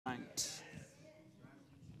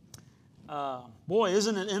Boy,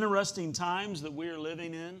 isn't it interesting times that we are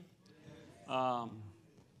living in?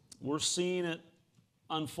 We're seeing it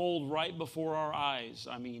unfold right before our eyes.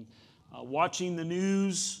 I mean, watching the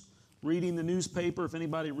news, reading the newspaper. If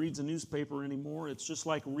anybody reads a newspaper anymore, it's just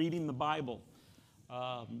like reading the Bible.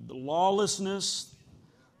 The lawlessness,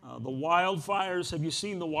 the wildfires. Have you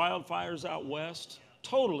seen the wildfires out west?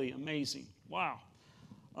 Totally amazing. Wow.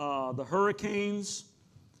 The hurricanes.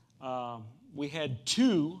 We had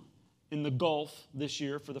 2 in the Gulf this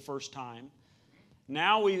year for the first time.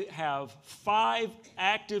 Now we have 5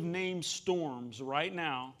 active named storms right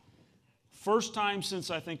now. First time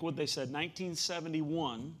since, I think, what they said,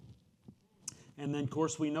 1971. And then, of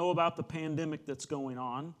course, we know about the pandemic that's going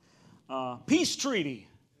on. Peace treaty.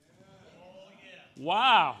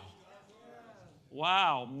 Wow.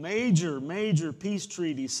 Wow. Major peace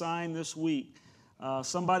treaty signed this week.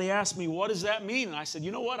 Somebody asked me, what does that mean? And I said,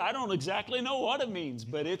 you know what? I don't exactly know what it means,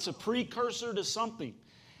 but it's a precursor to something.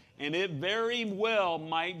 And it very well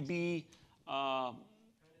might be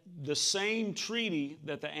the same treaty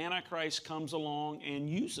that the Antichrist comes along and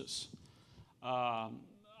uses.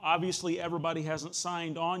 Obviously, everybody hasn't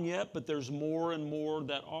signed on yet, but there's more and more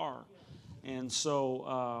that are. And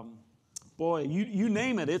so, boy, you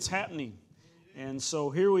name it, it's happening. And so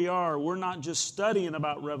here we are. We're not just studying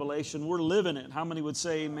about Revelation, we're living it. How many would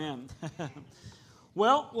say amen?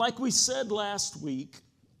 Well, like we said last week,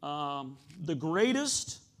 the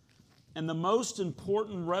greatest and the most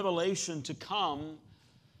important revelation to come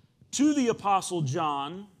to the Apostle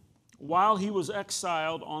John while he was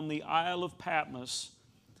exiled on the Isle of Patmos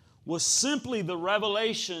was simply the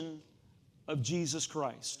revelation of Jesus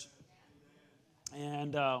Christ.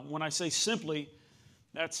 And when I say simply,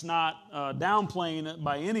 that's not downplaying it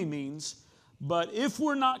by any means. But if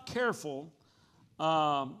we're not careful,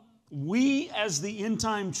 we as the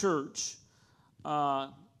end-time church,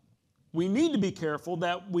 we need to be careful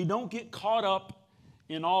that we don't get caught up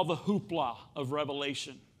in all the hoopla of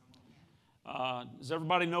Revelation. Does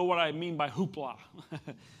everybody know what I mean by hoopla?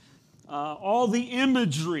 All the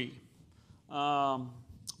imagery,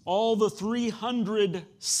 all the 300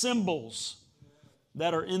 symbols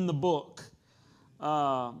that are in the book.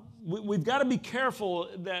 We've got to be careful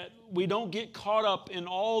that we don't get caught up in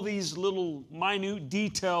all these little minute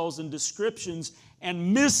details and descriptions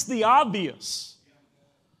and miss the obvious.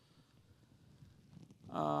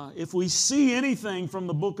 If we see anything from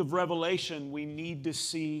the book of Revelation, we need to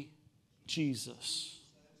see Jesus.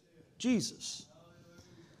 Jesus.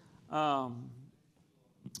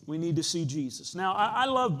 We need to see Jesus. Now, I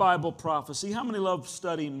love Bible prophecy. How many love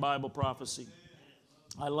studying Bible prophecy?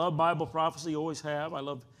 I love Bible prophecy, always have. I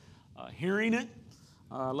love hearing it.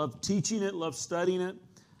 I love teaching it, love studying it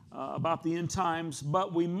about the end times.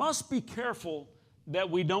 But we must be careful that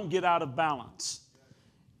we don't get out of balance.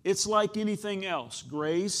 It's like anything else.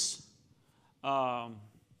 Grace,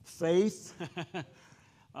 faith,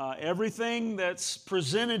 everything that's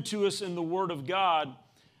presented to us in the Word of God,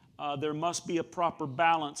 there must be a proper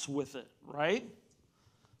balance with it, right?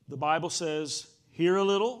 The Bible says, here a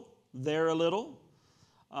little, there a little.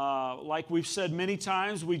 Like we've said many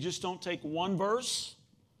times, we just don't take one verse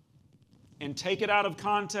and take it out of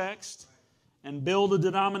context and build a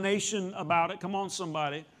denomination about it. Come on,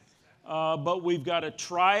 somebody. But we've got to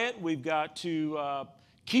try it. We've got to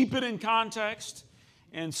keep it in context.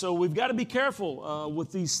 And so we've got to be careful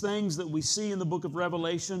with these things that we see in the book of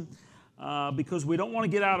Revelation because we don't want to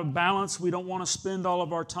get out of balance. We don't want to spend all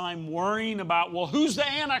of our time worrying about, well, who's the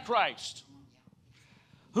Antichrist?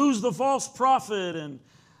 Who's the false prophet? And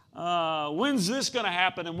when's this going to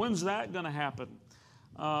happen? And when's that going to happen?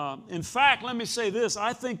 In fact, let me say this.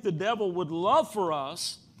 I think the devil would love for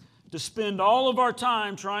us to spend all of our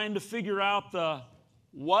time trying to figure out the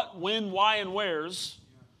what, when, why, and wheres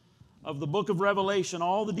of the book of Revelation,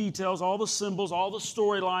 all the details, all the symbols, all the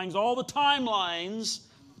storylines, all the timelines,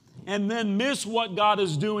 and then miss what God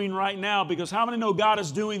is doing right now. Because how many know God is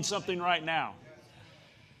doing something right now?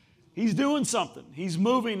 He's doing something. He's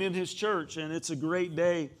moving in His church, and it's a great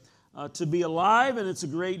day to be alive, and it's a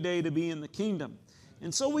great day to be in the kingdom.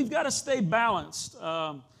 And so we've got to stay balanced.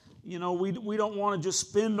 We don't want to just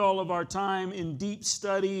spend all of our time in deep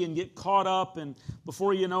study and get caught up, and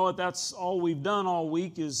before you know it, that's all we've done all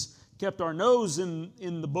week is kept our nose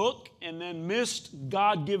in the book and then missed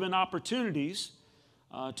God-given opportunities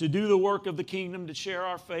to do the work of the kingdom, to share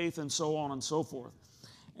our faith, and so on and so forth.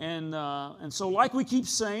 And so like we keep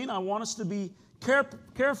saying, I want us to be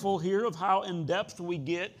careful here of how in-depth we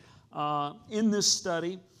get in this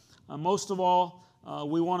study. Most of all,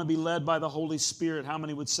 we want to be led by the Holy Spirit. How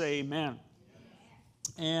many would say amen?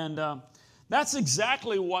 And that's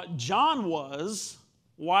exactly what John was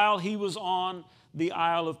while he was on the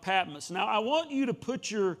Isle of Patmos. Now, I want you to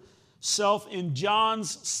put yourself in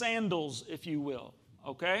John's sandals, if you will,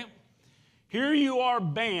 okay? Here you are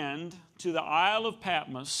banned to the Isle of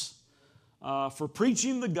Patmos for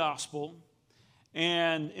preaching the gospel,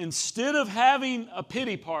 and instead of having a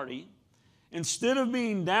pity party, instead of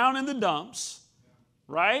being down in the dumps,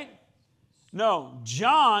 right? No,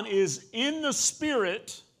 John is in the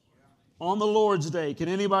Spirit on the Lord's Day. Can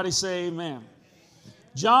anybody say amen?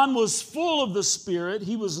 John was full of the Spirit.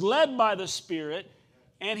 He was led by the Spirit,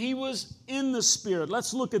 and he was in the Spirit.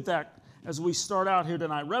 Let's look at that as we start out here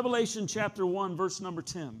tonight. Revelation chapter 1, verse number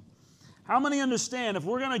 10. How many understand if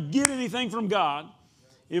we're going to get anything from God,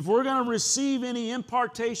 if we're going to receive any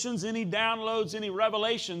impartations, any downloads, any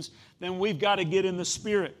revelations, then we've got to get in the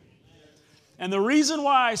Spirit. And the reason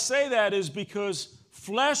why I say that is because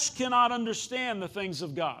flesh cannot understand the things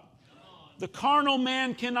of God. The carnal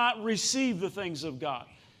man cannot receive the things of God.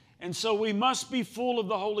 And so we must be full of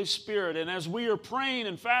the Holy Spirit. And as we are praying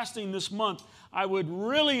and fasting this month, I would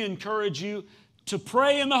really encourage you to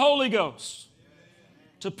pray in the Holy Ghost,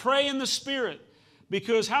 to pray in the Spirit.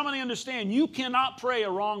 Because how many understand you cannot pray a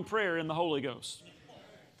wrong prayer in the Holy Ghost?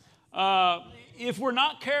 If we're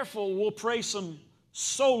not careful, we'll pray some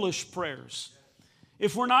soulish prayers.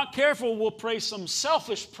 If we're not careful, we'll pray some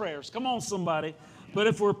selfish prayers. Come on, somebody. But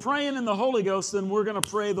if we're praying in the Holy Ghost, then we're going to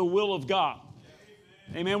pray the will of God.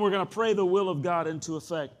 Amen. We're going to pray the will of God into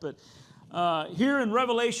effect. But here in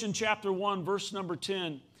Revelation chapter 1, verse number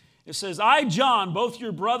 10, it says, I, John, both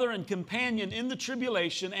your brother and companion in the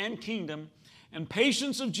tribulation and kingdom and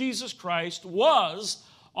patience of Jesus Christ, was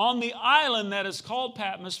on the island that is called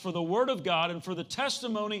Patmos for the word of God and for the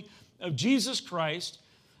testimony of Jesus Christ.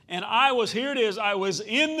 And I was, here it is, I was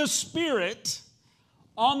in the Spirit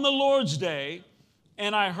on the Lord's day,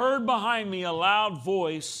 and I heard behind me a loud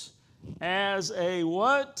voice as a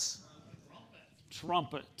what?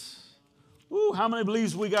 Trumpet. Ooh, how many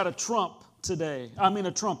believes we got a trump today?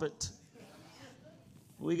 A trumpet.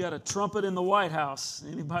 We got a trumpet in the White House.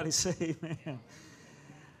 Anybody say amen?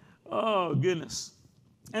 Oh, goodness.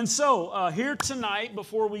 And so, here tonight,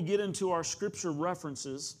 before we get into our scripture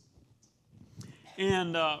references,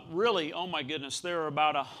 and really, oh my goodness, there are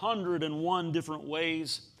about 101 different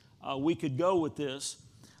ways we could go with this.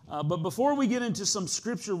 But before we get into some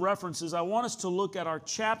scripture references, I want us to look at our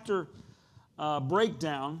chapter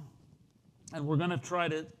breakdown, and we're going to try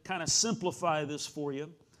to kind of simplify this for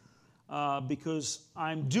you. Because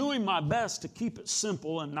I'm doing my best to keep it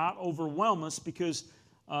simple and not overwhelm us, because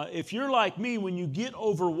if you're like me, when you get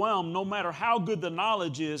overwhelmed, no matter how good the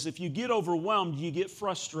knowledge is, if you get overwhelmed, you get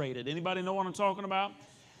frustrated. Anybody know what I'm talking about?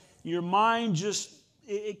 Your mind just,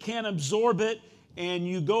 it can't absorb it, and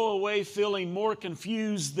you go away feeling more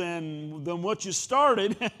confused than what you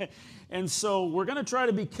started. And so we're going to try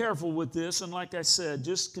to be careful with this, and like I said,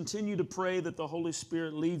 just continue to pray that the Holy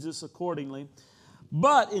Spirit leads us accordingly.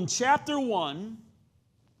 But in chapter 1,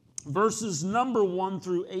 verses number 1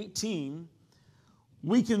 through 18,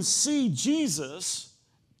 we can see Jesus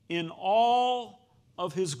in all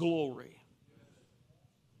of His glory.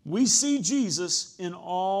 We see Jesus in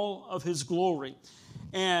all of His glory.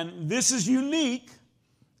 And this is unique,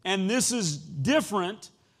 and this is different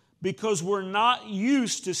because we're not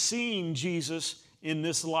used to seeing Jesus in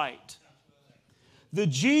this light. The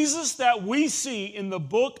Jesus that we see in the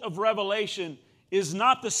book of Revelation is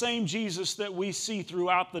not the same Jesus that we see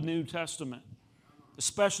throughout the New Testament,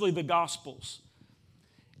 especially the Gospels.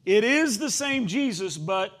 It is the same Jesus,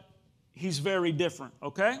 but He's very different,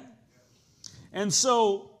 okay? And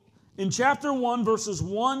so, in chapter 1, verses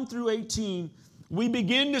 1 through 18, we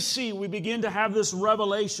begin to have this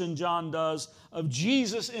revelation, John does, of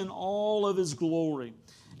Jesus in all of His glory.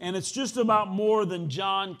 And it's just about more than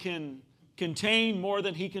John can contain, more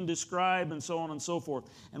than he can describe, and so on and so forth.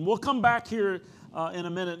 And we'll come back here in a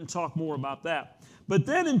minute and talk more about that. But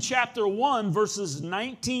then in chapter 1, verses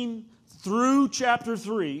 19 through chapter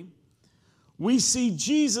 3, we see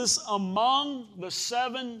Jesus among the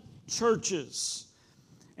 7 churches.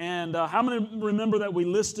 And how many remember that we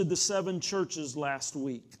listed the 7 churches last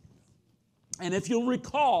week? And if you'll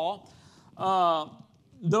recall,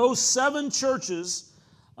 those 7 churches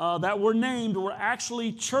that were named were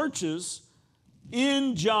actually churches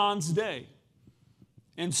in John's day.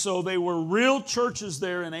 And so they were real churches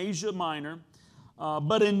there in Asia Minor.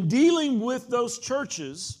 But in dealing with those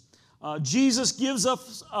churches, Jesus gives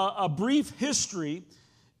us a brief history,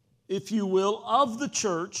 if you will, of the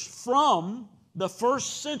church from the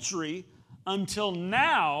first century until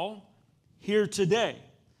now, here today.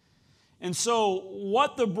 And so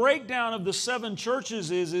what the breakdown of the 7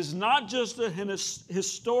 churches is not just a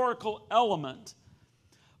historical element,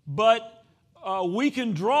 But we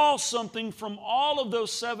can draw something from all of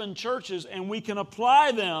those 7 churches and we can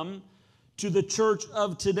apply them to the church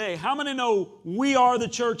of today. How many know we are the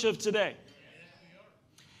church of today?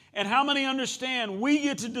 And how many understand we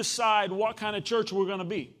get to decide what kind of church we're going to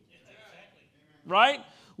be? Right?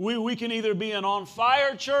 We can either be an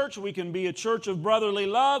on-fire church, we can be a church of brotherly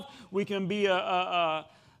love, we can be a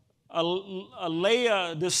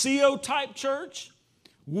Laodicea type church.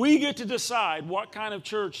 We get to decide what kind of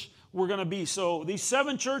church we're going to be. So these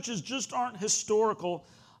 7 churches just aren't historical,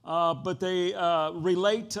 but they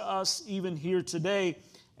relate to us even here today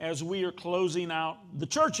as we are closing out the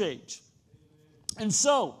church age. And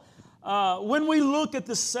so, when we look at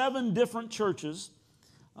the 7 different churches,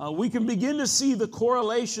 we can begin to see the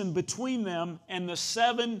correlation between them and the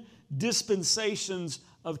 7 dispensations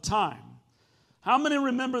of time. How many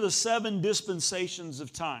remember the 7 dispensations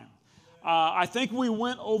of time? I think we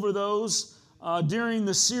went over those during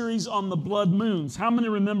the series on the blood moons. How many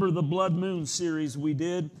remember the blood moon series we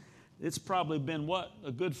did? It's probably been,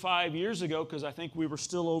 a good 5 years ago, because I think we were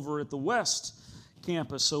still over at the West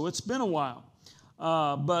campus, so it's been a while.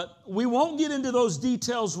 But we won't get into those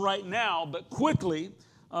details right now, but quickly,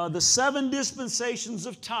 the 7 dispensations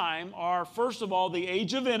of time are, first of all, the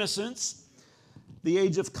age of innocence, the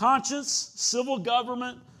age of conscience, civil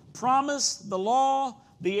government, promise, the law,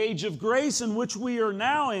 the age of grace in which we are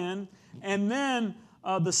now in, and then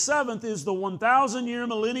the 7th is the 1,000-year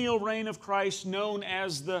millennial reign of Christ known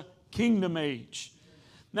as the kingdom age.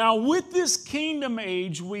 Now, with this kingdom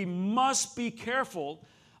age, we must be careful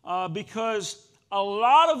because a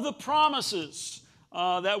lot of the promises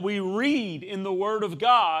that we read in the Word of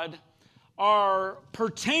God are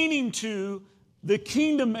pertaining to the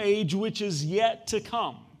kingdom age which is yet to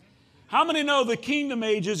come. How many know the kingdom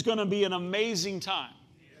age is going to be an amazing time?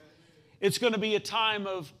 It's going to be a time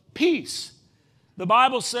of peace. The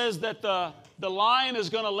Bible says that the lion is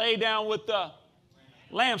going to lay down with the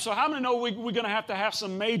lamb. So how many know we're going to have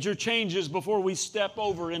some major changes before we step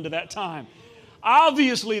over into that time?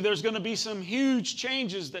 Obviously, there's going to be some huge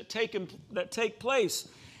changes that take place.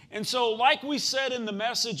 And so, like we said in the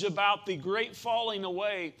message about the great falling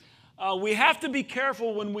away, we have to be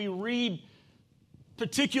careful when we read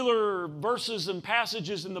particular verses and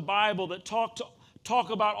passages in the Bible that talk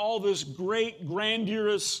about all this great,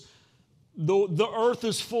 grandiose, the earth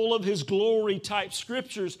is full of His glory type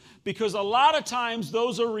scriptures, because a lot of times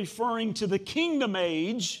those are referring to the kingdom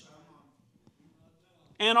age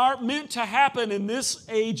and aren't meant to happen in this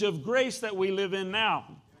age of grace that we live in now.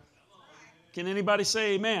 Can anybody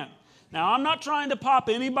say amen? Now, I'm not trying to pop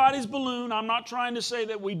anybody's balloon. I'm not trying to say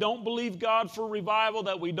that we don't believe God for revival,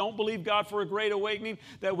 that we don't believe God for a great awakening,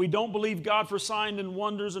 that we don't believe God for signs and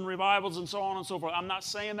wonders and revivals and so on and so forth. I'm not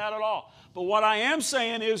saying that at all. But what I am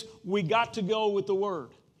saying is we got to go with the Word.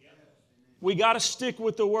 We got to stick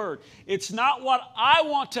with the Word. It's not what I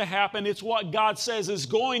want to happen, it's what God says is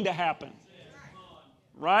going to happen.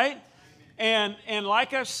 Right? And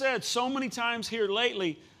like I've said so many times here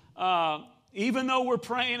lately, even though we're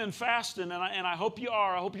praying and fasting, and I hope you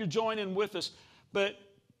are, I hope you're joining with us,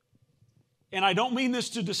 and I don't mean this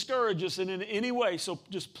to discourage us in any way, so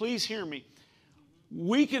just please hear me.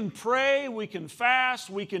 We can pray, we can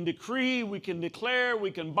fast, we can decree, we can declare,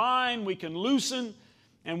 we can bind, we can loosen,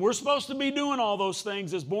 and we're supposed to be doing all those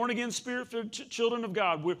things as born-again Spirit-filled children of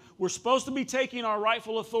God. We're supposed to be taking our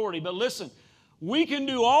rightful authority, but listen, we can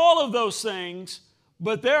do all of those things,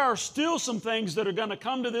 but there are still some things that are going to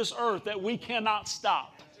come to this earth that we cannot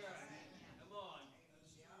stop.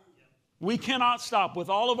 We cannot stop. With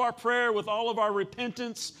all of our prayer, with all of our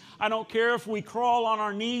repentance, I don't care if we crawl on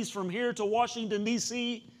our knees from here to Washington,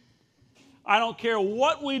 D.C. I don't care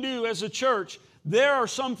what we do as a church, there are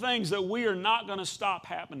some things that we are not going to stop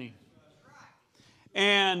happening.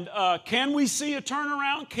 And can we see a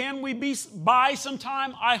turnaround? Can we be by some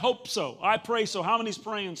time? I hope so. I pray so. How many's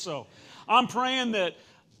praying so? I'm praying that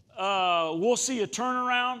we'll see a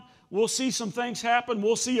turnaround. We'll see some things happen.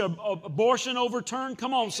 We'll see abortion overturned.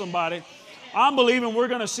 Come on, somebody. I'm believing we're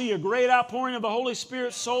going to see a great outpouring of the Holy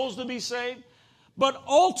Spirit, souls to be saved. But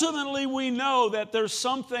ultimately, we know that there's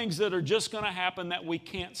some things that are just going to happen that we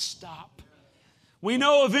can't stop. We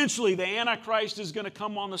know eventually the Antichrist is going to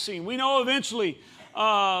come on the scene. We know eventually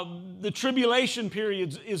the tribulation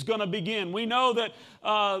period is going to begin. We know that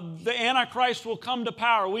the Antichrist will come to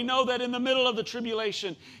power. We know that in the middle of the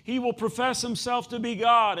tribulation, he will profess himself to be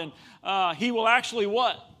God, and he will actually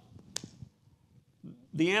what?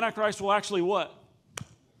 The Antichrist will actually what?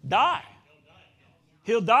 Die.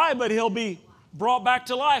 He'll die, but he'll be brought back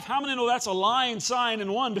to life. How many know that's a lying sign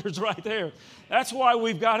and wonders right there? That's why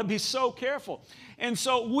we've got to be so careful. And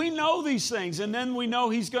so we know these things. And then we know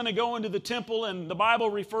he's going to go into the temple, and the Bible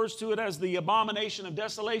refers to it as the abomination of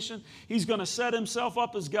desolation. He's going to set himself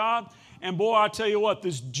up as God. And boy, I tell you what,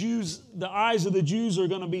 the eyes of the Jews are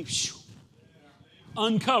going to be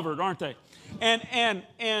uncovered, aren't they? And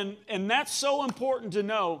that's so important to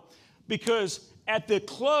know, because at the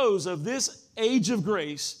close of this age of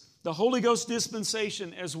grace, the Holy Ghost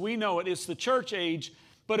dispensation as we know it, it's the church age,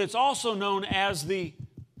 but it's also known as the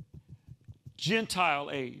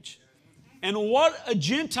Gentile age. And what a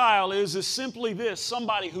Gentile is simply this: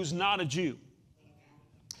 somebody who's not a Jew.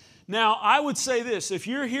 Now, I would say this: if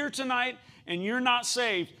you're here tonight and you're not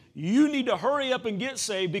saved, you need to hurry up and get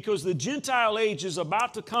saved, because the Gentile age is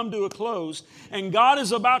about to come to a close, and God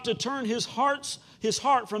is about to turn his heart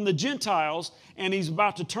from the Gentiles, and he's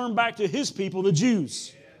about to turn back to his people, the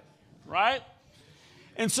Jews. Right?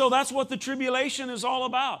 And so that's what the tribulation is all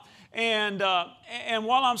about. And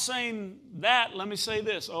while I'm saying that, let me say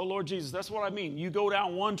this. Oh, Lord Jesus, that's what I mean. You go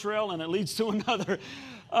down one trail and it leads to another.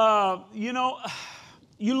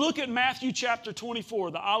 You look at Matthew chapter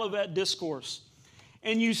 24, the Olivet Discourse,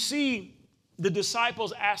 and you see the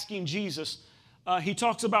disciples asking Jesus. He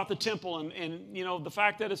talks about the temple and the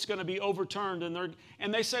fact that it's going to be overturned.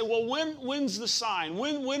 And they say, well, when's the sign?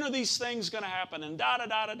 When are these things going to happen? And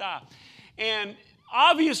da-da-da-da-da. And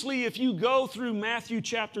obviously, if you go through Matthew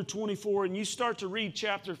chapter 24 and you start to read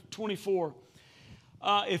chapter 24,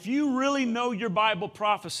 if you really know your Bible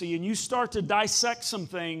prophecy and you start to dissect some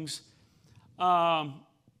things,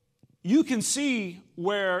 you can see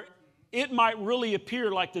where it might really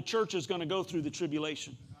appear like the church is going to go through the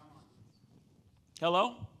tribulation.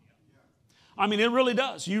 Hello? I mean, it really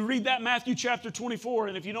does. You read that Matthew chapter 24,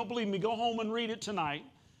 and if you don't believe me, go home and read it tonight.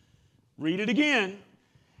 Read it again.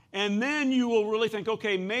 And then you will really think,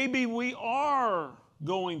 okay, maybe we are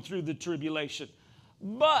going through the tribulation.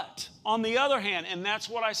 But on the other hand, and that's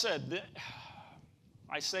what I said,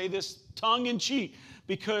 I say this tongue in cheek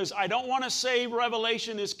because I don't want to say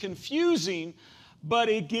Revelation is confusing, but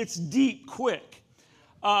it gets deep quick.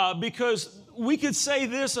 Because we could say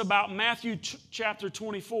this about Matthew chapter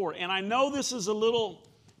 24, and I know this is a little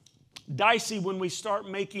dicey when we start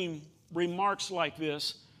making remarks like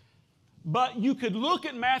this, but you could look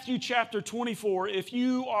at Matthew chapter 24 if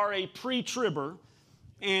you are a pre-tribber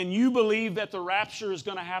and you believe that the rapture is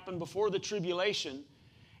going to happen before the tribulation,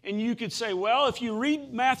 and you could say, well, if you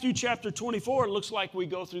read Matthew chapter 24, it looks like we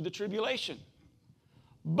go through the tribulation.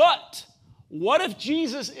 But what if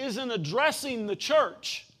Jesus isn't addressing the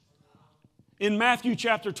church in Matthew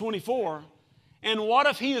chapter 24, and what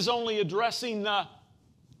if he is only addressing the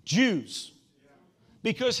Jews?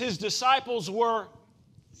 Because his disciples were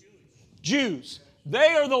Jews. They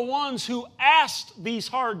are the ones who asked these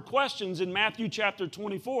hard questions in Matthew chapter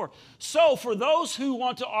 24. So for those who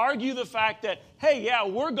want to argue the fact that, hey, yeah,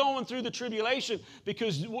 we're going through the tribulation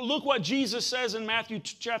because look what Jesus says in Matthew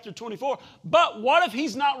chapter 24. But what if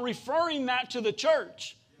he's not referring that to the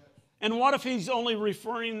church? And what if he's only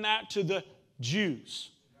referring that to the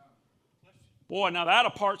Jews? Boy, now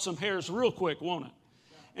that'll part some hairs real quick, won't it?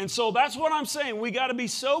 And so that's what I'm saying. We got to be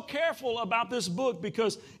so careful about this book,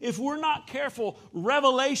 because if we're not careful,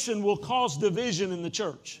 Revelation will cause division in the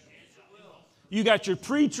church. You got your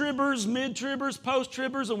pre-tribbers, mid-tribbers,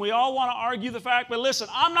 post-tribbers, and we all want to argue the fact. But listen,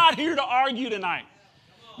 I'm not here to argue tonight.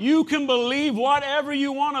 You can believe whatever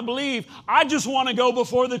you want to believe. I just want to go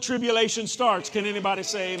before the tribulation starts. Can anybody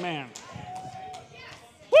say amen?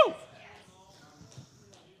 Woo!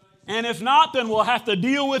 And if not, then we'll have to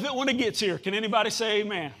deal with it when it gets here. Can anybody say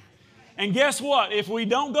amen? And guess what? If we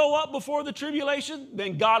don't go up before the tribulation,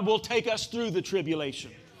 then God will take us through the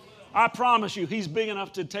tribulation. I promise you, he's big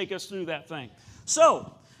enough to take us through that thing.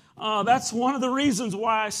 So, that's one of the reasons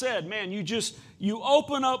why I said, man, you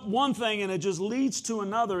open up one thing and it just leads to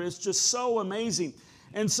another. It's just so amazing.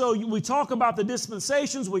 And so we talk about the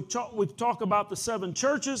dispensations. We talk about the 7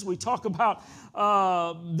 churches. We talk about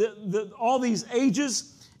all these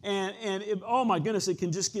ages. And oh my goodness, it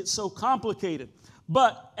can just get so complicated.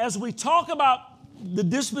 But as we talk about the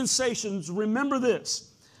dispensations, remember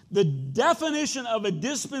this. The definition of a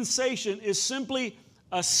dispensation is simply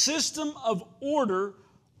a system of order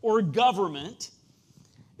or government.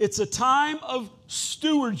 It's a time of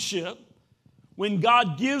stewardship when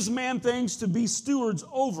God gives man things to be stewards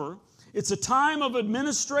over. It's a time of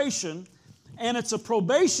administration, and it's a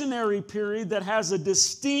probationary period that has a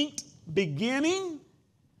distinct beginning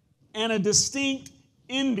and a distinct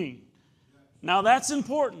ending. Now that's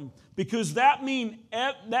important, because that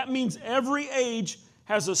means every age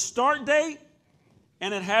has a start date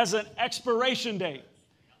and it has an expiration date.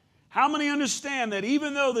 How many understand that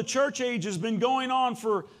even though the church age has been going on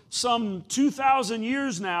for some 2,000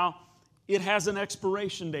 years now, it has an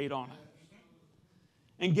expiration date on it?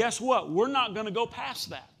 And guess what? We're not going to go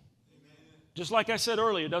past that. Just like I said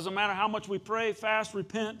earlier, it doesn't matter how much we pray, fast,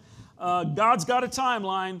 repent. God's got a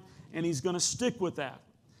timeline, and He's going to stick with that.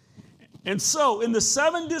 And so, in the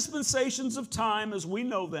 7 dispensations of time as we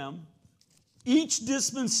know them, each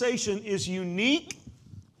dispensation is unique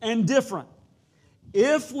and different.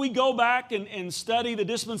 If we go back and study the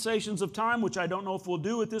dispensations of time, which I don't know if we'll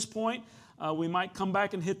do at this point, we might come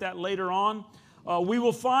back and hit that later on, we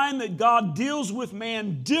will find that God deals with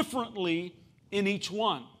man differently in each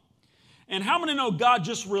one. And how many know God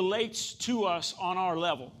just relates to us on our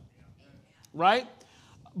level? Right?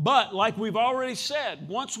 But like we've already said,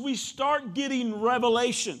 once we start getting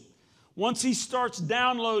revelation, once He starts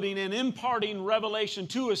downloading and imparting revelation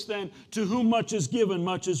to us, then to whom much is given,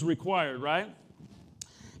 much is required, right?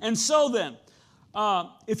 And so then,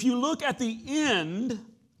 if you look at the end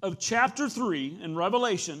of chapter 3 in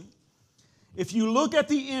Revelation, if you look at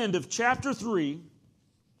the end of chapter 3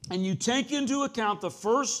 and you take into account the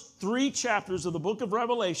first 3 chapters of the book of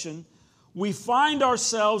Revelation, we find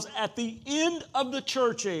ourselves at the end of the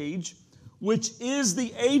church age, which is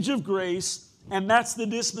the age of grace, and that's the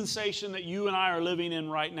dispensation that you and I are living in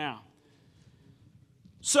right now.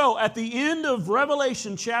 So, at the end of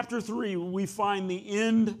Revelation chapter 3, we find the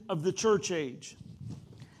end of the church age.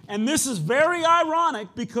 And this is very ironic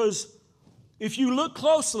because if you look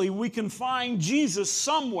closely, we can find Jesus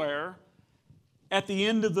somewhere at the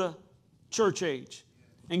end of the church age.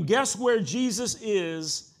 And guess where Jesus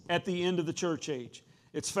is at the end of the church age?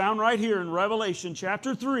 It's found right here in Revelation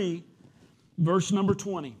chapter 3, verse number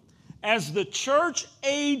 20. As the church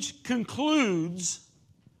age concludes,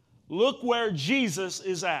 look where Jesus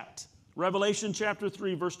is at. Revelation chapter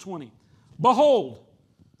 3, verse 20. Behold,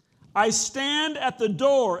 I stand at the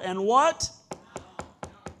door and what?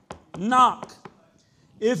 Knock.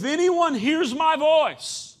 If anyone hears my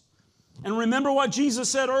voice, and remember what Jesus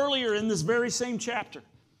said earlier in this very same chapter.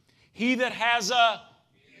 He that has a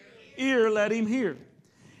ear, let him hear.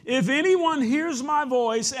 If anyone hears my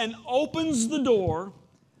voice and opens the door,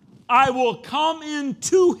 I will come in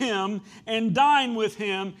to him and dine with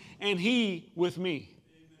him, and he with me.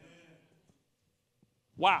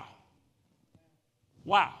 Wow.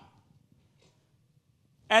 Wow.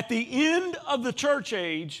 At the end of the church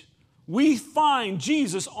age, we find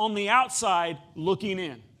Jesus on the outside looking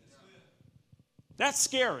in. That's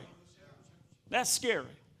scary. That's scary.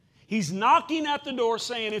 He's knocking at the door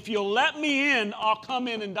saying, if you'll let me in, I'll come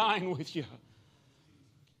in and dine with you.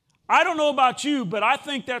 I don't know about you, but I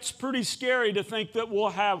think that's pretty scary to think that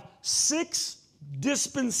we'll have 6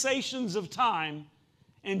 dispensations of time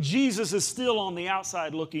and Jesus is still on the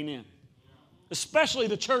outside looking in. Especially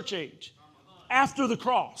the church age. After the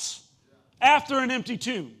cross. After an empty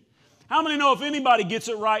tomb. How many know if anybody gets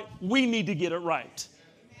it right, we need to get it right?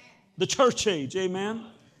 The church age, amen?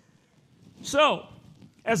 So,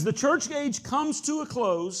 as the church age comes to a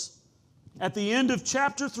close, at the end of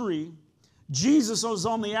chapter 3, Jesus was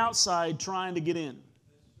on the outside trying to get in.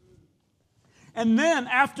 And then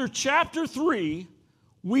after chapter 3,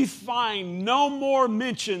 we find no more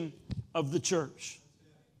mention of the church.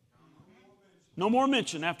 No more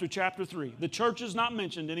mention after chapter 3. The church is not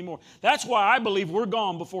mentioned anymore. That's why I believe we're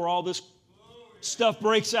gone before all this stuff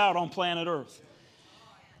breaks out on planet Earth.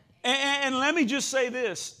 And let me just say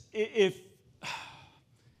this. If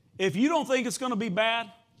you don't think it's going to be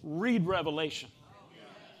bad, read Revelation.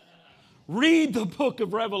 Read the book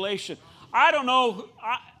of Revelation. I don't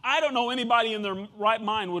know anybody in their right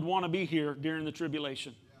mind would want to be here during the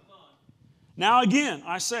tribulation. Now again,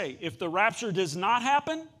 I say, if the rapture does not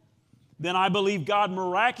happen, then I believe God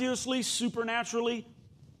miraculously, supernaturally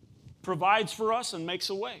provides for us and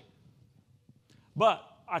makes a way. But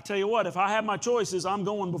I tell you what, if I have my choices, I'm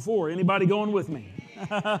going before. Anybody going with me?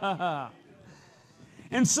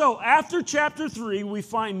 And so after chapter 3, we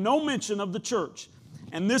find no mention of the church.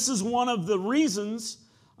 And this is one of the reasons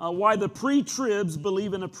why the pre-tribs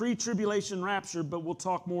believe in a pre-tribulation rapture, but we'll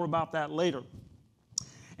talk more about that later.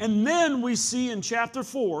 And then we see in chapter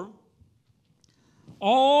 4,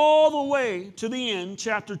 all the way to the end,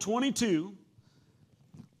 chapter 22,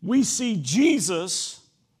 we see Jesus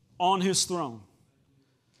on His throne.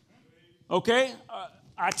 Okay?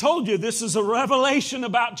 I told you this is a revelation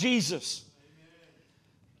about Jesus.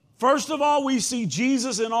 First of all, we see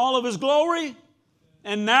Jesus in all of His glory,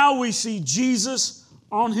 and now we see Jesus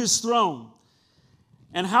on His throne.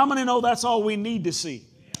 And how many know that's all we need to see?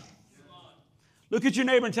 Look at your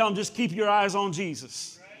neighbor and tell him, just keep your eyes on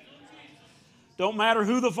Jesus. Don't matter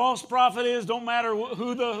who the false prophet is. Don't matter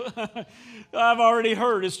who the... I've already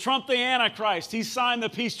heard. Is Trump the Antichrist? He signed the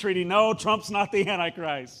peace treaty. No, Trump's not the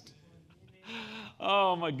Antichrist.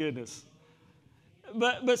 Oh, my goodness.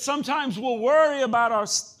 But sometimes we'll worry about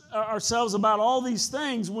ourselves about all these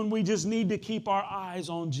things when we just need to keep our eyes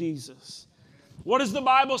on Jesus. What does the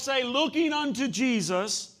Bible say? Looking unto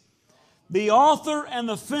Jesus, the author and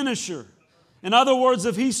the finisher. In other words,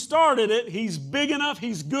 if He started it, He's big enough,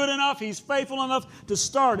 He's good enough, He's faithful enough to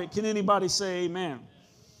start it. Can anybody say amen?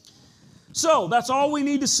 So, that's all we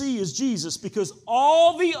need to see is Jesus, because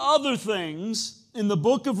all the other things in the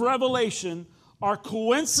book of Revelation are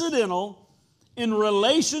coincidental in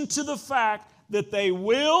relation to the fact that they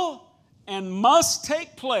will and must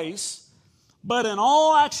take place, but in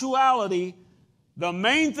all actuality, the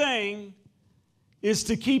main thing is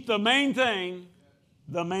to keep the main thing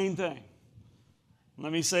the main thing.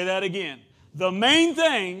 Let me say that again. The main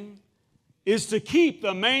thing is to keep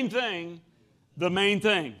the main thing the main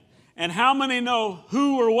thing. And how many know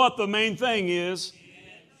who or what the main thing is?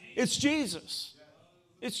 It's Jesus.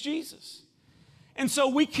 It's Jesus. And so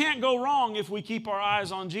we can't go wrong if we keep our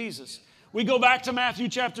eyes on Jesus. We go back to Matthew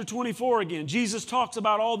chapter 24 again. Jesus talks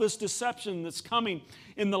about all this deception that's coming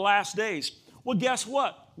in the last days. Well, guess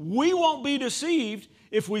what? We won't be deceived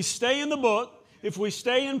if we stay in the book, if we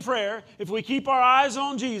stay in prayer, if we keep our eyes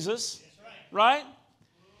on Jesus, right?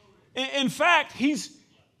 In fact,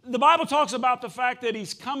 the Bible talks about the fact that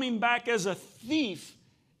He's coming back as a thief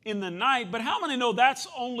in the night, but how many know that's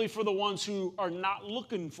only for the ones who are not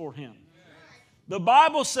looking for Him? The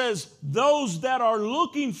Bible says, those that are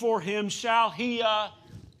looking for Him shall He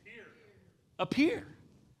appear.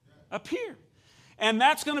 And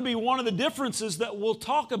that's going to be one of the differences that we'll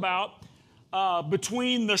talk about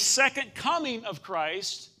between the second coming of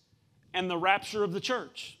Christ and the rapture of the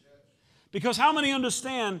church. Because how many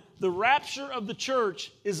understand the rapture of the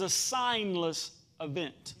church is a signless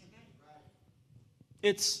event?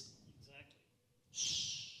 It's,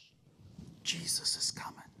 Jesus is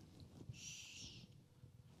coming.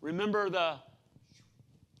 Remember the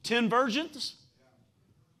 10 virgins?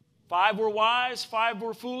 5 were wise, 5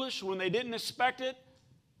 were foolish. When they didn't expect it,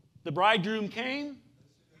 the bridegroom came.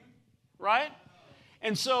 Right?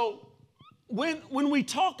 And so when we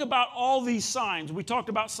talk about all these signs, we talked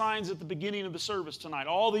about signs at the beginning of the service tonight,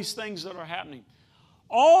 all these things that are happening.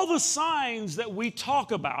 All the signs that we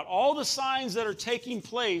talk about, all the signs that are taking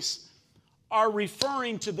place are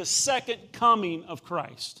referring to the second coming of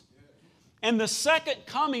Christ. And the second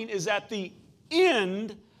coming is at the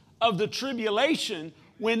end of the tribulation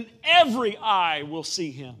when every eye will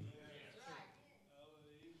see Him.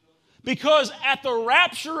 Because at the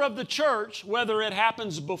rapture of the church, whether it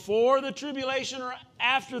happens before the tribulation or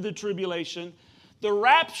after the tribulation, the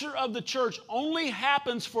rapture of the church only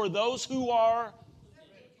happens for those who are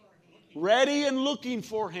ready and looking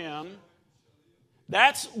for Him.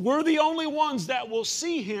 We're the only ones that will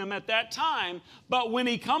see Him at that time. But when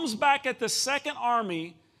He comes back at the second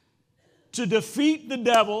army to defeat the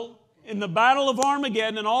devil in the battle of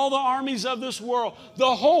Armageddon and all the armies of this world,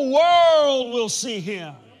 the whole world will see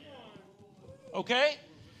Him. Okay?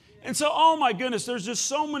 And so, oh my goodness, there's just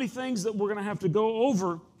so many things that we're going to have to go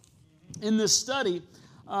over in this study.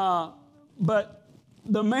 But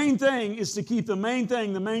the main thing is to keep the main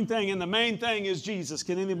thing, and the main thing is Jesus.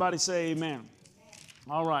 Can anybody say amen?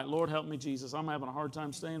 All right, Lord help me, Jesus. I'm having a hard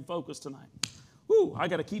time staying focused tonight. Whew, I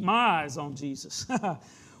got to keep my eyes on Jesus.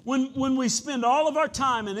 When we spend all of our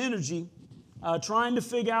time and energy trying to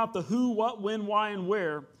figure out the who, what, when, why, and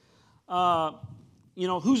where,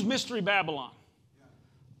 who's Mystery Babylon?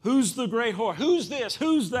 Who's the great whore? Who's this?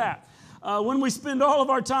 Who's that? When we spend all of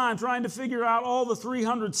our time trying to figure out all the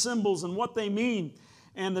 300 symbols and what they mean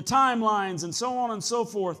and the timelines and so on and so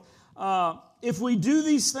forth, if we do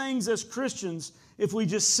these things as Christians, if we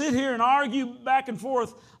just sit here and argue back and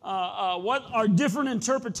forth what are different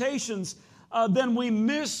interpretations, then we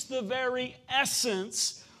miss the very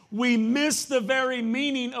essence. We miss the very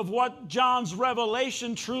meaning of what John's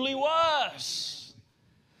revelation truly was.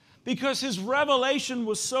 Because his revelation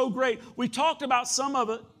was so great. We talked about some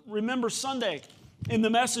of it, remember Sunday, in the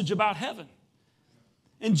message about heaven.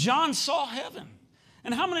 And John saw heaven.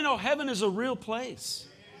 And how many know heaven is a real place?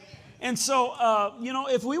 And so,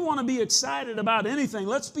 if we want to be excited about anything,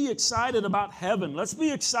 let's be excited about heaven. Let's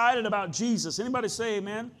be excited about Jesus. Anybody say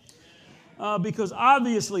amen? Because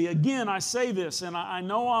obviously, again, I say this, and I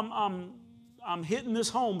know I'm hitting this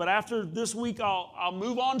home, but after this week, I'll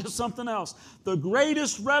move on to something else. The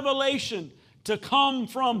greatest revelation to come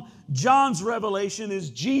from John's revelation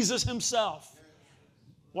is Jesus Himself.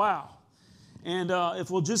 Wow. And if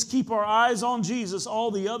we'll just keep our eyes on Jesus,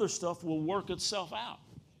 all the other stuff will work itself out.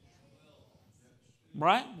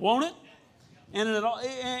 Right? Won't it?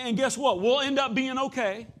 And guess what? We'll end up being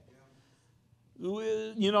okay.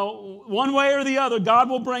 You know, one way or the other, God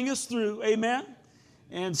will bring us through. Amen?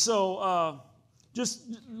 And so,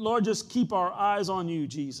 Lord, just keep our eyes on you,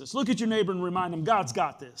 Jesus. Look at your neighbor and remind him, God's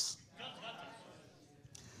got this.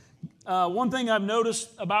 One thing I've noticed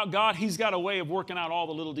about God, He's got a way of working out all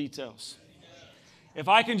the little details. If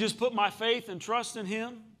I can just put my faith and trust in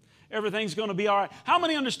Him, everything's going to be all right. How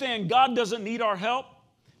many understand God doesn't need our help?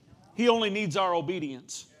 He only needs our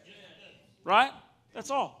obedience. Right? That's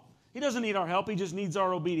all. He doesn't need our help. He just needs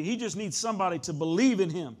our obedience. He just needs somebody to believe in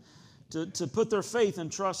Him, to put their faith and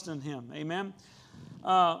trust in Him. Amen?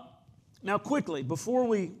 Now quickly, before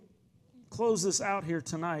we close this out here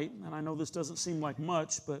tonight, and I know this doesn't seem like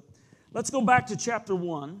much, but let's go back to chapter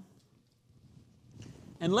 1,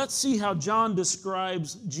 and let's see how John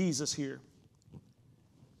describes Jesus here.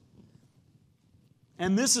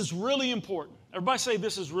 And this is really important. Everybody say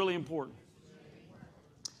this is really important.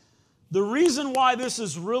 The reason why this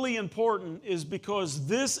is really important is because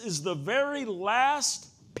this is the very last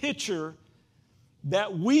picture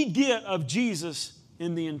that we get of Jesus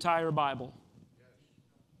in the entire Bible.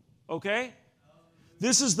 Okay?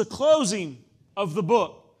 This is the closing of the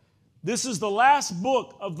book. This is the last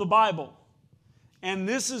book of the Bible. And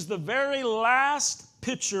this is the very last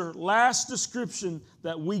picture, last description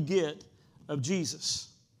that we get of Jesus.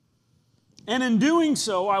 And in doing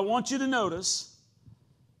so, I want you to notice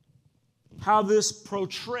how this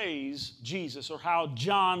portrays Jesus, or how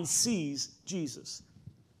John sees Jesus.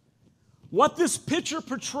 What this picture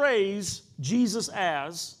portrays Jesus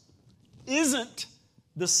as isn't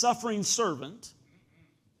the suffering servant.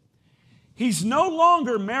 He's no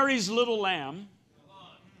longer Mary's little lamb.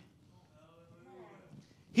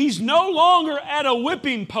 He's no longer at a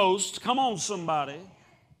whipping post. Come on, somebody.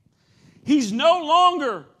 He's no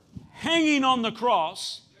longer hanging on the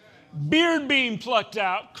cross, beard being plucked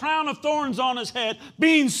out, crown of thorns on his head,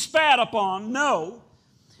 being spat upon. No.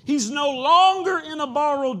 He's no longer in a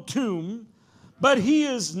borrowed tomb, but He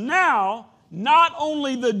is now not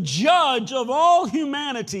only the judge of all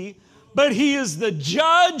humanity, but He is the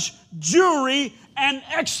judge, jury, and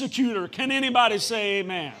executor. Can anybody say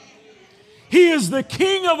amen? He is the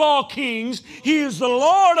King of all kings, He is the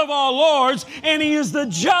Lord of all lords, and He is the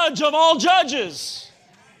judge of all judges.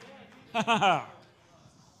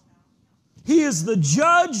 He is the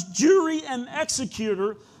judge, jury, and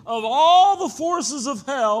executor of all the forces of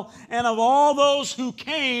hell and of all those who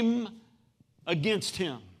came against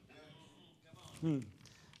Him.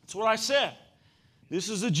 That's what I said. This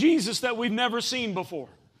is a Jesus that we've never seen before.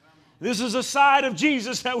 This is a side of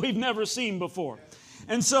Jesus that we've never seen before.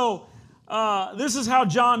 And so, this is how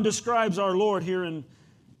John describes our Lord here in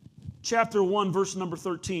chapter 1, verse number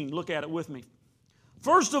 13. Look at it with me.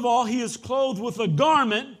 First of all, He is clothed with a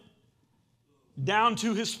garment down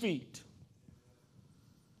to His feet,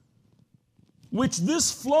 which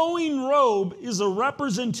this flowing robe is a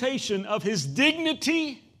representation of His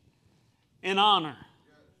dignity and honor.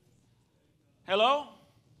 Hello?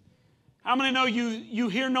 How many know you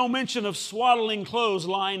hear no mention of swaddling clothes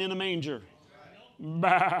lying in a manger?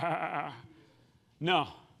 Bah. No.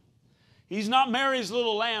 He's not Mary's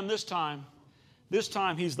little lamb this time. This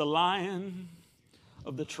time He's the Lion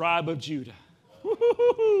of the tribe of Judah.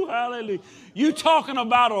 Woo-hoo-hoo, hallelujah. You talking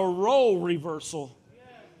about a role reversal.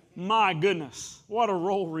 My goodness, what a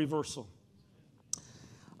role reversal.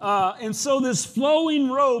 And so this flowing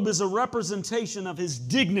robe is a representation of His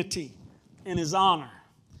dignity and His honor.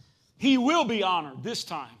 He will be honored this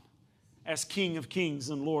time as King of kings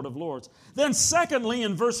and Lord of lords. Then secondly,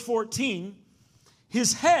 in verse 14,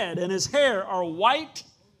 His head and His hair are white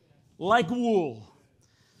like wool.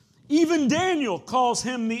 Even Daniel calls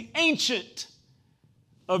Him the Ancient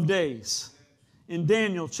of Days in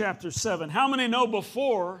Daniel chapter 7. How many know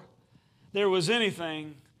before there was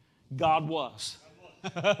anything, God was?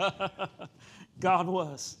 God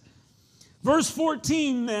was. Verse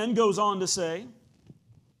 14 then goes on to say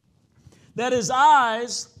that His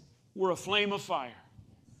eyes were a flame of fire.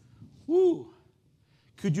 Woo!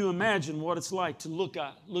 Could you imagine what it's like to look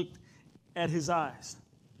at His eyes?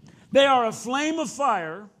 They are a flame of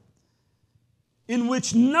fire in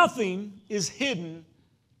which nothing is hidden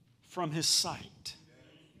from His sight.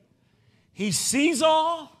 He sees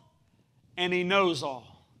all and He knows all.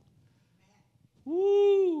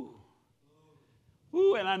 Woo!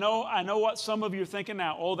 Woo! And I know what some of you are thinking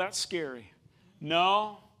now. Oh, that's scary.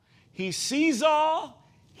 No. He sees all,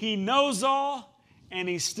 He knows all, and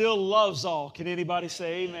He still loves all. Can anybody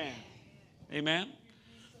say amen? Amen?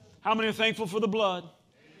 How many are thankful for the blood?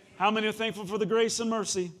 How many are thankful for the grace and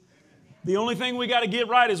mercy? The only thing we got to get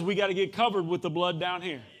right is we got to get covered with the blood down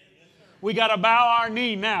here. We got to bow our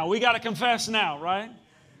knee now. We got to confess now, right?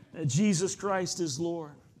 That Jesus Christ is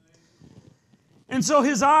Lord. And so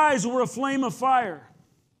his eyes were a flame of fire.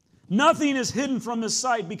 Nothing is hidden from his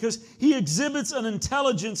sight because he exhibits an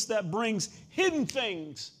intelligence that brings hidden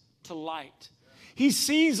things to light. He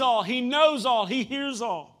sees all, he knows all, he hears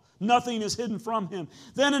all. Nothing is hidden from him.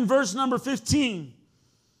 Then in verse number 15,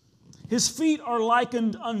 his feet are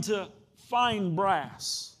likened unto fine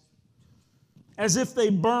brass, as if they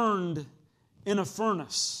burned in a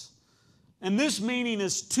furnace. And this meaning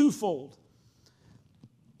is twofold.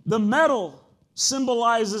 The metal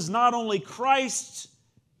symbolizes not only Christ's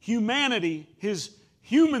humanity, his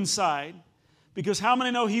human side, because how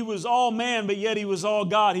many know he was all man, but yet he was all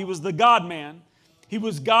God? He was the God-man. He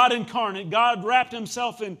was God incarnate. God wrapped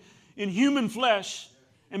himself in human flesh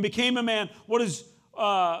and became a man. What does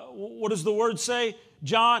the Word say?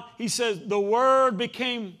 John, he says, the Word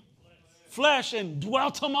became flesh and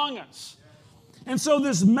dwelt among us. And so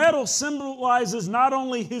this metal symbolizes not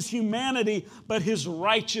only his humanity, but his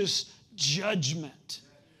righteous judgment.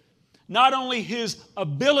 Not only his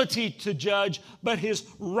ability to judge, but his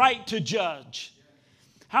right to judge.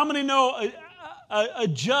 How many know a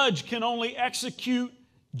judge can only execute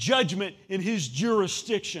judgment in his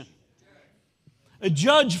jurisdiction? A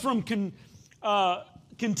judge from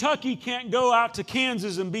Kentucky can't go out to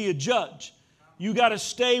Kansas and be a judge. You got to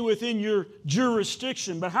stay within your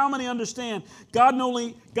jurisdiction. But how many understand God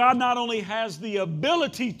not only has the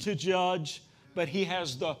ability to judge, but he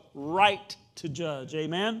has the right to judge.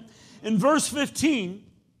 Amen? In verse 15,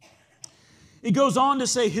 it goes on to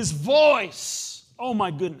say his voice, oh my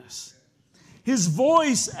goodness, his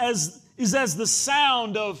voice is as the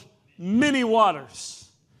sound of many waters.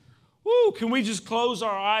 Woo, can we just close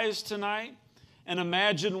our eyes tonight and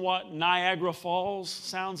imagine what Niagara Falls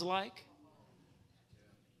sounds like?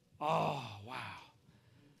 Oh, wow.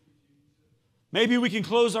 Maybe we can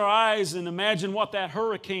close our eyes and imagine what that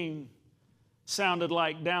hurricane sounded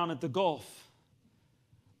like down at the Gulf.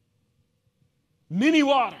 Many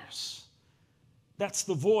waters. That's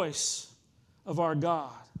the voice of our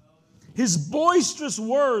God. His boisterous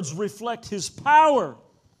words reflect his power,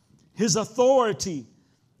 his authority,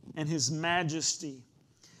 and his majesty.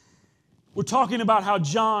 We're talking about how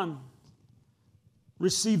John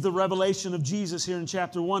received the revelation of Jesus here in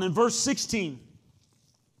chapter 1. In verse 16,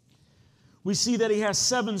 we see that he has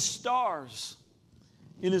 7 stars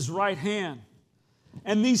in his right hand.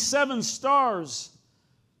 And these 7 stars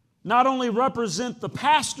not only represent the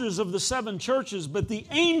pastors of the 7 churches, but the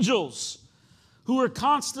angels who are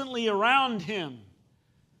constantly around him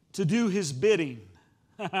to do his bidding.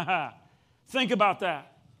 Think about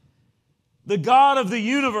that. The God of the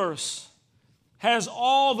universe has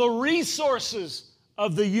all the resources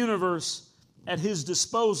of the universe at his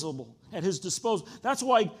disposal. That's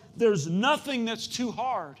why there's nothing that's too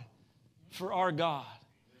hard for our God.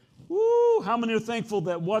 Woo! How many are thankful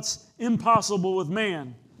that what's impossible with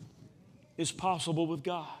man is possible with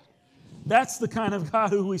God? That's the kind of God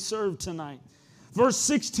who we serve tonight. Verse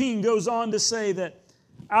 16 goes on to say that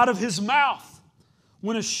out of his mouth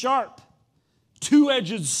went a sharp,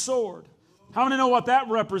 two-edged sword. How many know what that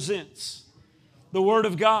represents? The Word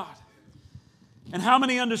of God. And how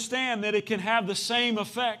many understand that it can have the same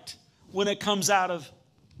effect when it comes out of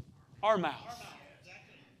our mouth?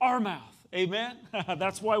 Our mouth. Amen?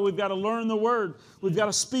 That's why we've got to learn the Word. We've got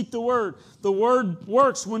to speak the Word. The Word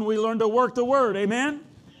works when we learn to work the Word. Amen?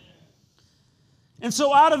 And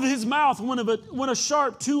so out of his mouth went a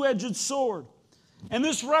sharp two-edged sword. And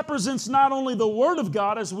this represents not only the Word of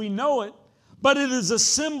God as we know it, but it is a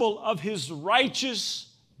symbol of his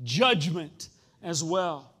righteous judgment as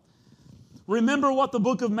well. Remember what the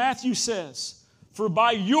book of Matthew says, for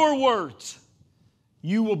by your words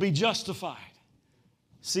you will be justified.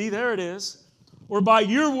 See, there it is. Or by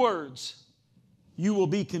your words you will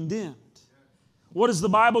be condemned. What does the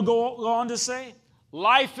Bible go on to say?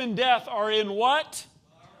 Life and death are in what?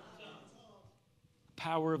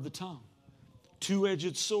 Power of the tongue.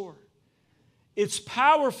 Two-edged sword. It's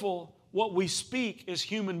powerful what we speak as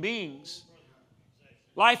human beings.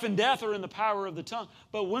 Life and death are in the power of the tongue.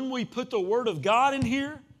 But when we put the Word of God in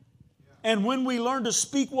here, and when we learn to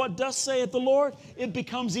speak what does saith the Lord, it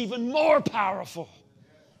becomes even more powerful.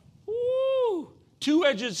 Woo!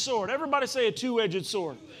 Two-edged sword. Everybody say a two-edged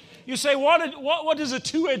sword. You say, what does a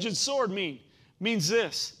two-edged sword mean? It means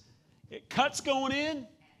this. It cuts going in,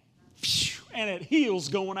 and it heals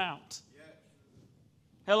going out.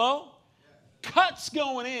 Hello? Cuts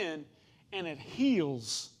going in, and it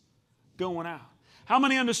heals going out. How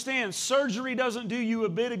many understand surgery doesn't do you a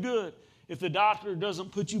bit of good if the doctor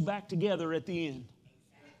doesn't put you back together at the end?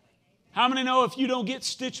 How many know if you don't get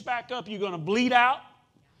stitched back up, you're going to bleed out?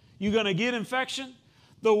 You're going to get infection?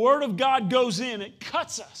 The Word of God goes in, it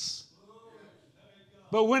cuts us.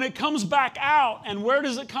 But when it comes back out, and where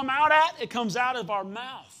does it come out at? It comes out of our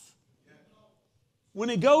mouth. When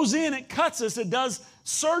it goes in, it cuts us, it does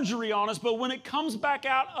surgery on us, but when it comes back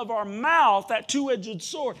out of our mouth, that two-edged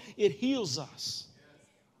sword, it heals us.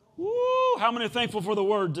 Woo! How many are thankful for the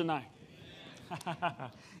Word tonight?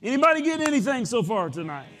 Anybody get anything so far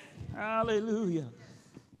tonight? Hallelujah.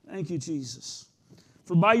 Thank you, Jesus.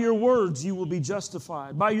 For by your words you will be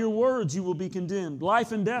justified. By your words you will be condemned.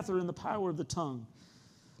 Life and death are in the power of the tongue.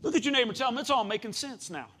 Look at your neighbor and tell them it's all making sense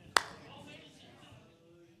now.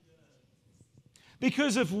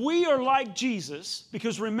 Because if we are like Jesus,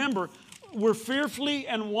 because remember, we're fearfully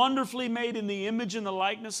and wonderfully made in the image and the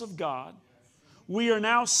likeness of God. We are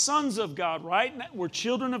now sons of God, right? We're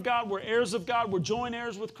children of God. We're heirs of God. We're joint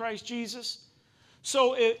heirs with Christ Jesus.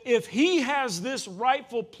 So if He has this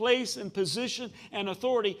rightful place and position and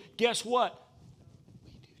authority, guess what?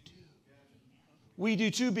 We do too. We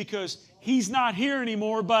do too, because He's not here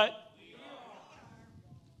anymore, but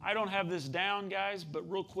I don't have this down, guys, but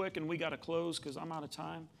real quick, and we got to close because I'm out of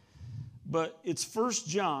time. But it's 1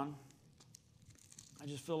 John. I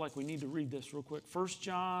just feel like we need to read this real quick. 1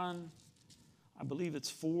 John, I believe it's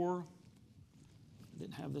 4. I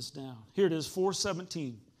didn't have this down. Here it is,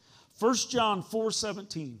 4:17. 1 John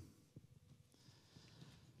 4:17.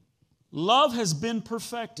 Love has been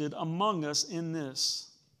perfected among us in this,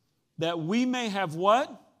 that we may have what?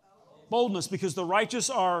 Boldness, because the righteous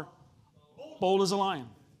are bold as a lion.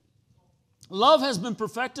 Love has been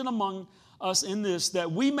perfected among us in this,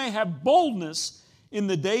 that we may have boldness in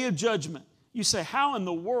the day of judgment. You say, how in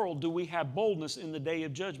the world do we have boldness in the day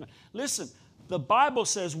of judgment? Listen, the Bible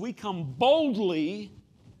says we come boldly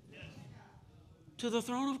to the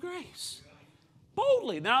throne of grace.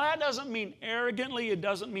 Boldly. Now that doesn't mean arrogantly, it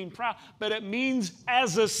doesn't mean proud, but it means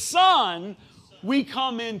as a son, we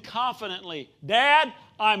come in confidently. Dad,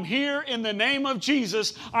 I'm here in the name of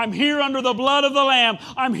Jesus. I'm here under the blood of the Lamb.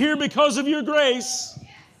 I'm here because of your grace.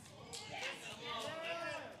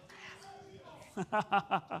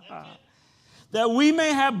 That we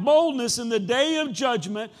may have boldness in the day of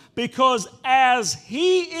judgment, because as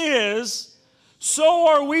He is, so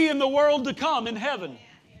are we in the world to come, in heaven.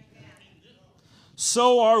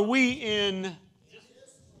 So are we in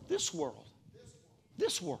this world.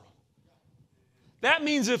 This world. That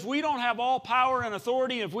means if we don't have all power and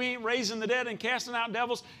authority, if we ain't raising the dead and casting out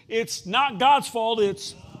devils, it's not God's fault,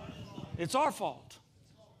 it's our fault.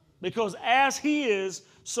 Because as He is,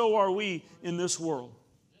 so are we in this world.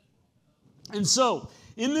 And so,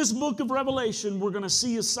 in this book of Revelation, we're going to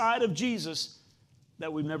see a side of Jesus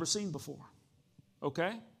that we've never seen before.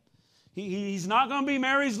 Okay? He's not going to be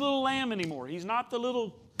Mary's little lamb anymore. He's not the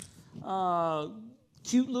little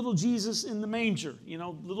cute little Jesus in the manger. You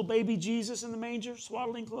know, little baby Jesus in the manger,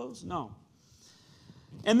 swaddling clothes. No.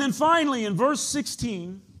 And then finally, in verse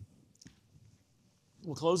 16,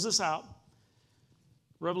 we'll close this out.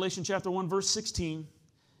 Revelation chapter 1, verse 16.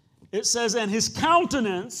 It says, and His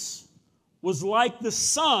countenance was like the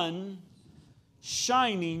sun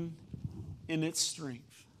shining in its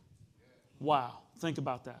strength. Wow. Think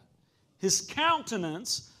about that. His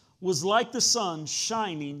countenance was like the sun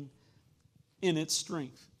shining in its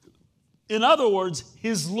strength. In other words,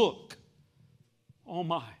 His look. Oh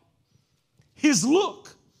my. His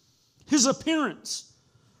look, His appearance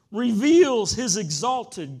reveals His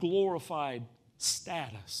exalted, glorified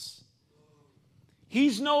status.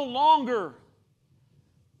 He's no longer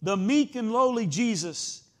the meek and lowly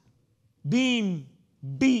Jesus being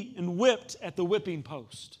beat and whipped at the whipping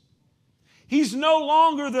post. He's no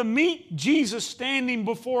longer the meek Jesus standing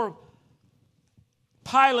before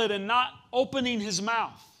Pilate and not opening His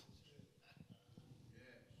mouth.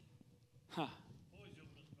 Huh.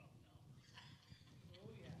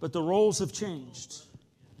 But the roles have changed.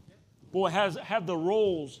 Boy, have the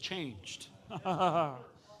roles changed.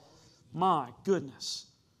 My goodness.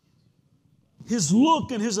 His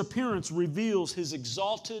look and His appearance reveals His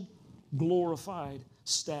exalted, glorified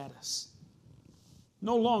status.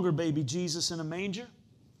 No longer baby Jesus in a manger.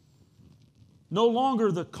 No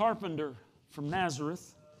longer the carpenter from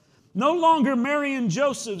Nazareth. No longer Mary and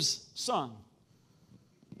Joseph's son.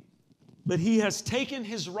 But He has taken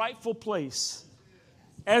His rightful place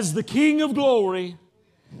as the King of glory,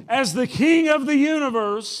 as the King of the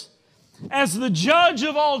universe, as the judge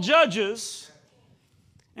of all judges.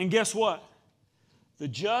 And guess what? The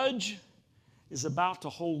judge is about to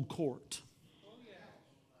hold court.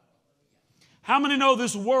 How many know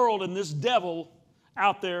this world and this devil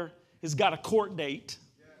out there has got a court date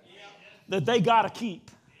that they got to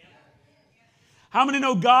keep? How many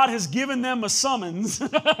know God has given them a summons?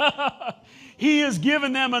 He has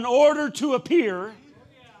given them an order to appear.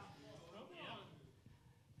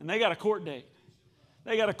 And they got a court date.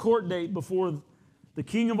 They got a court date before the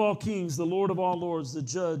King of all kings, the Lord of all lords, the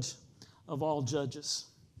judge of all judges.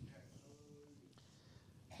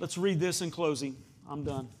 Let's read this in closing. I'm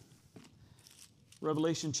done.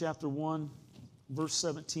 Revelation chapter 1, verse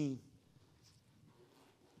 17.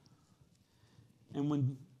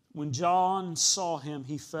 And when John saw him,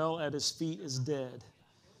 he fell at his feet as dead.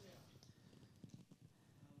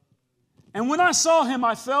 And when I saw him,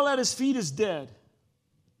 I fell at his feet as dead.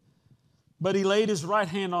 But he laid his right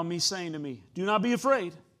hand on me, saying to me, do not be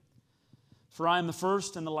afraid, for I am the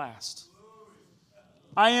first and the last.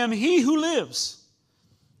 I am he who lives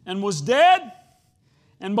and was dead,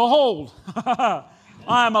 and behold, I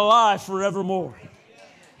am alive forevermore.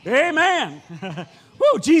 Amen.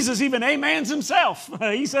 Woo, Jesus even amens himself.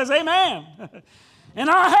 He says amen. And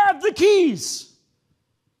I have the keys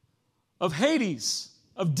of Hades,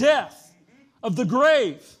 of death, of the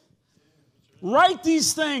grave. Write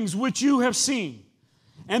these things which you have seen,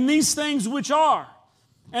 and these things which are,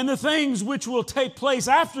 and the things which will take place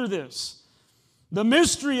after this. The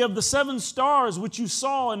mystery of the 7 stars which you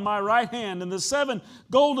saw in my right hand, and the 7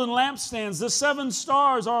 golden lampstands. The 7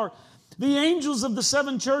 stars are the angels of the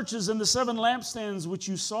 7 churches, and the 7 lampstands which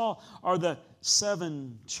you saw are the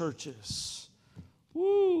 7 churches.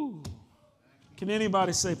 Woo! Can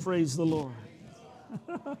anybody say praise the Lord?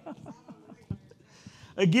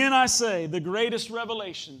 Again, I say, the greatest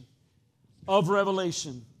revelation of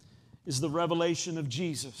revelation is the revelation of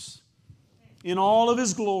Jesus. In all of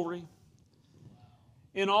His glory,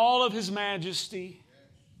 in all of His majesty,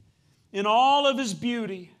 in all of His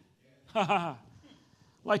beauty.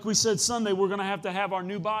 Like we said Sunday, we're going to have our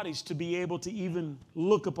new bodies to be able to even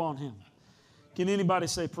look upon Him. Can anybody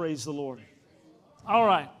say praise the Lord? All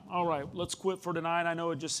right. Let's quit for tonight. I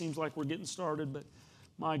know it just seems like we're getting started, but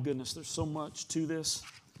my goodness, there's so much to this.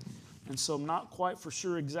 And so I'm not quite for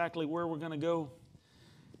sure exactly where we're going to go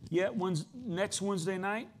yet next Wednesday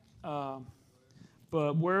night.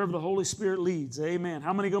 But wherever the Holy Spirit leads, amen.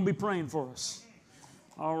 How many are going to be praying for us?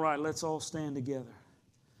 All right, let's all stand together.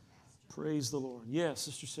 Praise the Lord. Yes,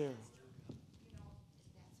 Sister Sarah.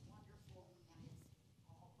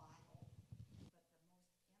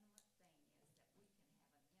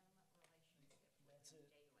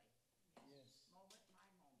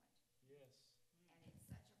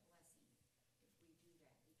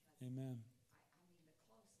 Amen.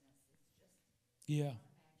 Yeah.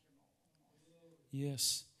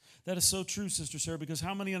 Yes. That is so true, Sister Sarah, because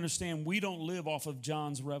how many understand we don't live off of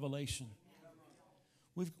John's revelation?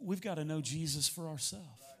 We've got to know Jesus for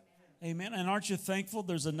ourselves. Amen. And aren't you thankful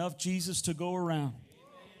there's enough Jesus to go around?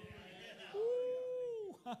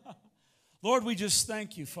 Lord, we just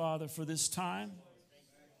thank you, Father, for this time.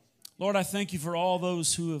 Lord, I thank you for all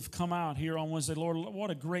those who have come out here on Wednesday. Lord, what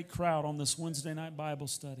a great crowd on this Wednesday night Bible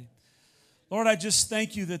study. Lord, I just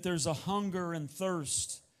thank you that there's a hunger and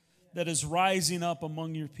thirst that is rising up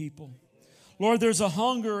among your people. Lord, there's a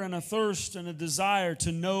hunger and a thirst and a desire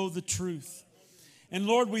to know the truth. And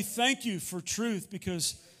Lord, we thank you for truth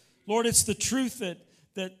because, Lord, it's the truth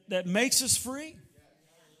that makes us free.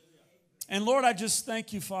 And Lord, I just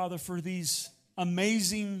thank you, Father, for these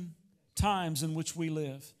amazing times in which we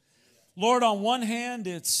live. Lord, on one hand,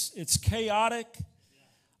 it's chaotic.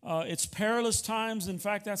 It's perilous times. In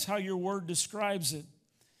fact, that's how your word describes it.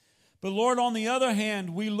 But Lord, on the other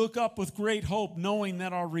hand, we look up with great hope, knowing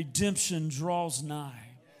that our redemption draws nigh.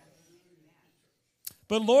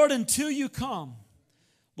 But Lord, until you come,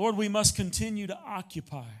 Lord, we must continue to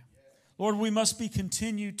occupy. Lord, we must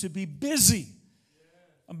continue to be busy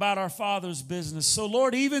about our Father's business. So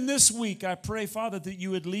Lord, even this week, I pray, Father, that you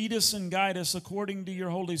would lead us and guide us according to your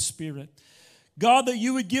Holy Spirit. God, that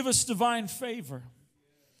you would give us divine favor.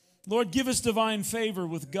 Lord, give us divine favor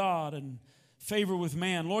with God and favor with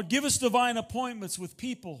man. Lord, give us divine appointments with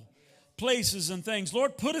people, places, and things.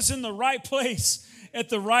 Lord, put us in the right place at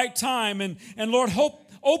the right time. And Lord,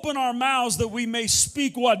 open our mouths that we may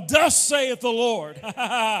speak what thus saith the Lord.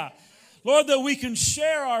 Lord, that we can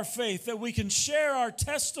share our faith, that we can share our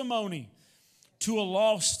testimony to a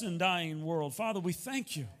lost and dying world. Father, we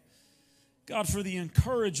thank you, God, for the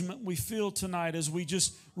encouragement we feel tonight as we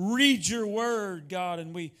just read your word, God,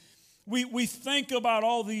 and we think about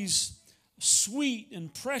all these sweet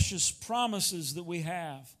and precious promises that we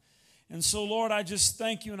have. And so, Lord, I just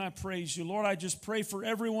thank you and I praise you. Lord, I just pray for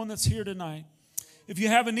everyone that's here tonight. If you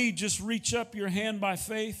have a need, just reach up your hand by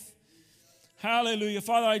faith. Hallelujah.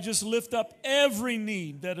 Father, I just lift up every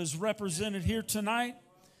need that is represented here tonight.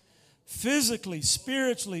 Physically,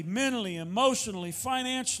 spiritually, mentally, emotionally,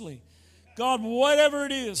 financially. God, whatever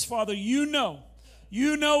it is, Father, you know.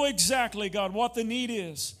 You know exactly, God, what the need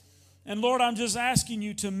is. And Lord, I'm just asking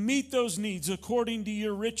you to meet those needs according to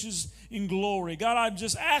your riches in glory. God, I'm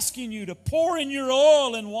just asking you to pour in your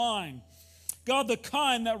oil and wine. God, the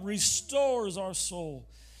kind that restores our soul.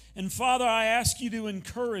 And Father, I ask you to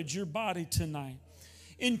encourage your body tonight.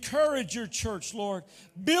 Encourage your church, Lord.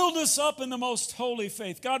 Build us up in the most holy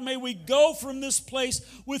faith. God, may we go from this place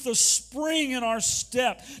with a spring in our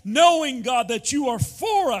step, knowing, God, that you are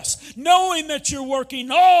for us, knowing that you're working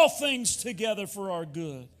all things together for our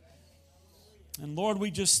good. And Lord,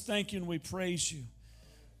 we just thank you and we praise you,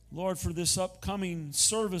 Lord, for this upcoming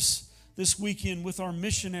service this weekend with our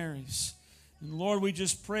missionaries. And Lord, we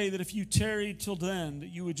just pray that if you tarry till then, that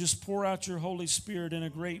you would just pour out your Holy Spirit in a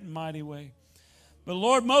great and mighty way. But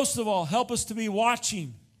Lord, most of all, help us to be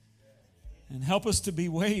watching and help us to be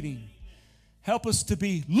waiting. Help us to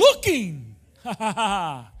be looking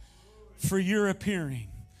for your appearing.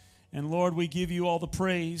 And Lord, we give you all the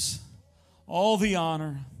praise, all the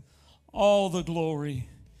honor, all the glory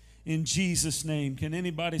in Jesus' name. Can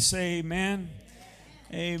anybody say amen?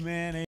 Amen. Amen.